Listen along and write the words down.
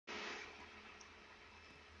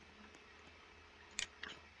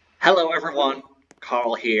Hello everyone,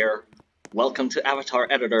 Carl here. Welcome to Avatar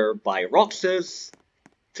Editor by Rocxs.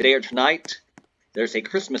 Today or tonight, there's a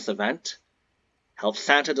Christmas event. Help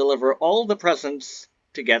Santa deliver all the presents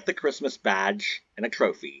to get the Christmas badge and a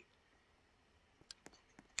trophy.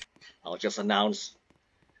 I'll just announce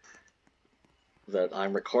that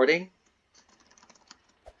I'm recording.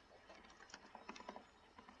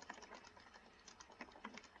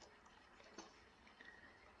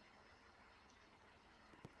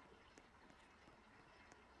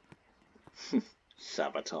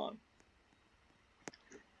 Sabaton.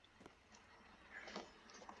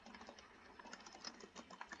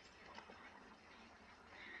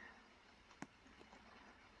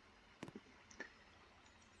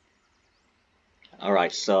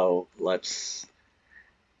 Alright, so what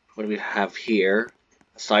do we have here?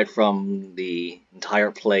 Aside from the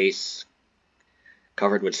entire place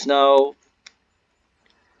covered with snow,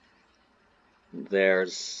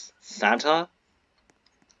 there's Santa.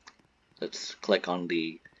 Let's click on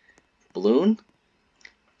the balloon.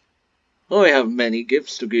 I have many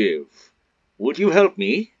gifts to give. Would you help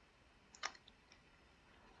me?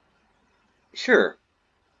 Sure.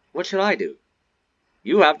 What should I do?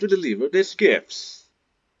 You have to deliver these gifts.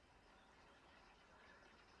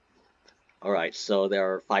 Alright, so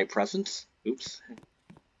there are 5 presents. Oops.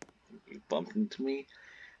 You bumped into me.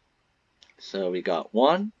 So we got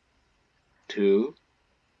 1, 2,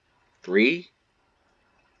 3,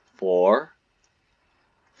 4,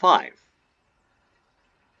 5.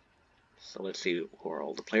 So let's see who are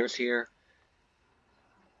all the players here.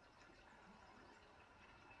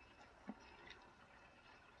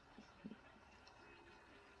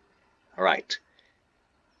 Alright.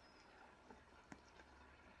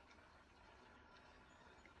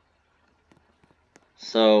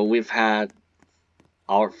 So we've had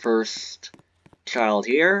our first child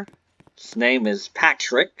here. His name is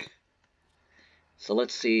Patrick. So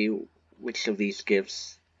let's see which of these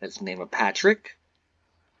gifts has the name of Patrick.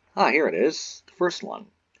 Ah, here it is, the first one.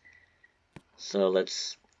 So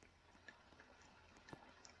let's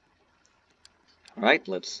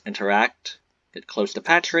interact. Get close to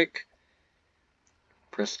Patrick.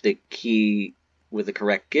 Press the key with the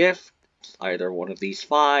correct gift, either one of these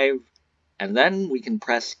 5, and then we can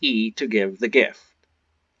press E to give the gift.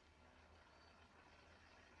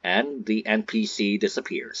 And the NPC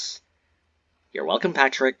disappears. You're welcome,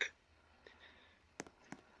 Patrick.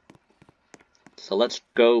 So let's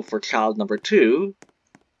go for child number 2,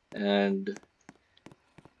 and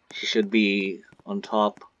she should be on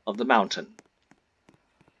top of the mountain.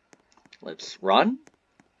 Let's run.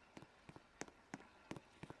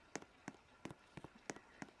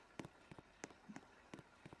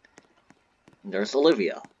 And there's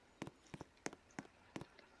Olivia.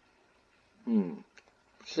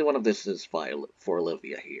 See, one of this is for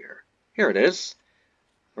Olivia here. Here it is.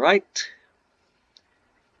 Right.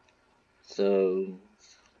 So,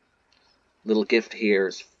 little gift here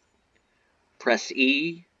is press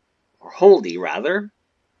E, or hold E rather.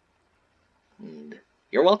 And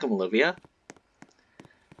you're welcome, Olivia.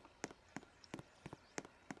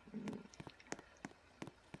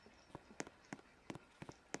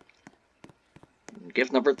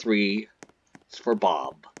 Gift number 3 is for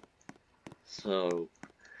Bob. So,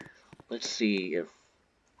 let's see if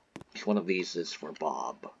which one of these is for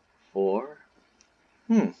Bob. 4.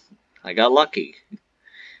 I got lucky.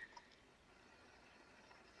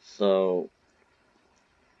 So,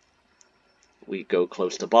 we go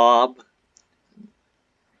close to Bob.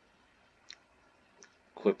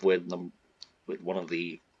 Equip with one of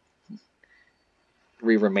the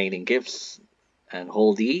 3 remaining gifts, and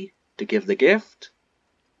hold E to give the gift.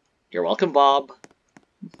 You're welcome, Bob.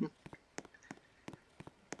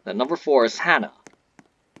 Then number 4 is Hannah.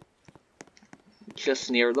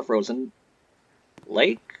 Just near the frozen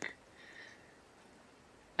lake.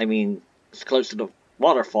 I mean, it's close to the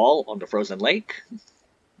waterfall on the frozen lake.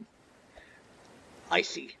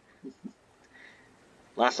 Icy.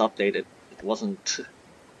 Last update, it wasn't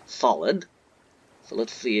solid. So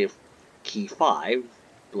let's see if key 5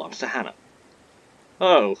 belongs to Hannah.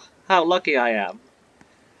 Oh, how lucky I am.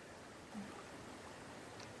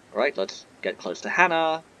 Alright, let's get close to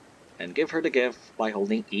Hannah and give her the gift by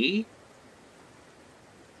holding E.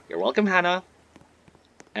 You're welcome, Hannah.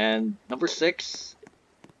 And number 6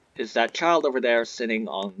 is that child over there sitting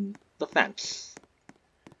on the fence.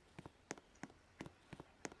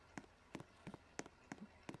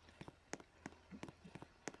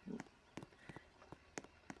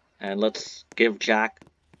 And let's give Jack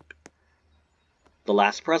the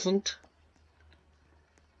last present.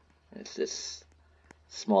 It's this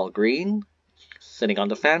small green sitting on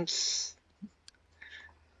the fence.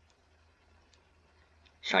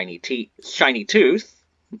 shiny tooth.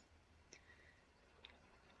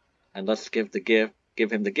 And let's give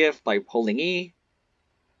him the gift by holding E.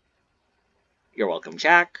 You're welcome,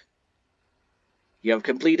 Jack. You have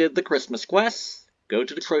completed the Christmas quest. Go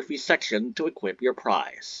to the trophy section to equip your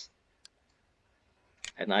prize.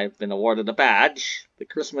 And I've been awarded a badge, the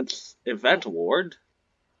Christmas Event Award.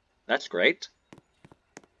 That's great.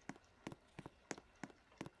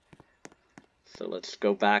 So let's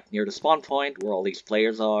go back near the spawn point where all these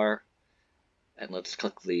players are. And let's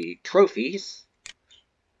click the trophies.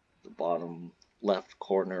 The bottom left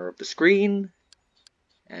corner of the screen.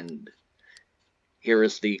 And here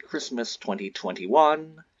is the Christmas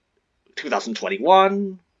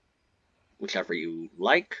 2021, whichever you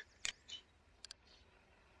like.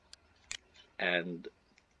 And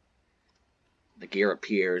the gear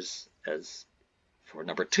appears as for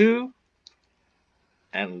number 2.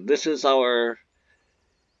 And this is our...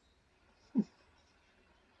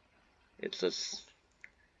 It's this...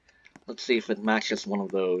 Let's see if it matches one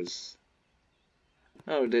of those.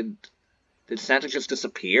 Oh, did Santa just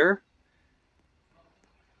disappear?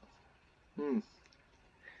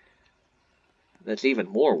 That's even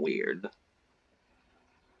more weird.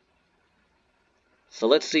 So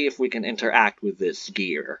let's see if we can interact with this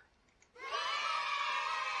gear.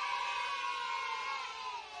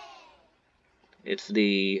 It's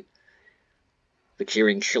the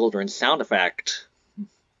cheering children sound effect.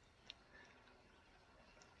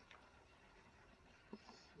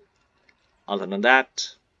 Other than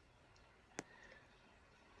that,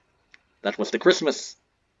 that was the Christmas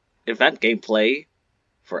event gameplay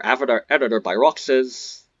for Avatar Editor by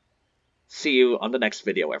Rocxs. See you on the next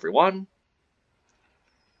video, everyone.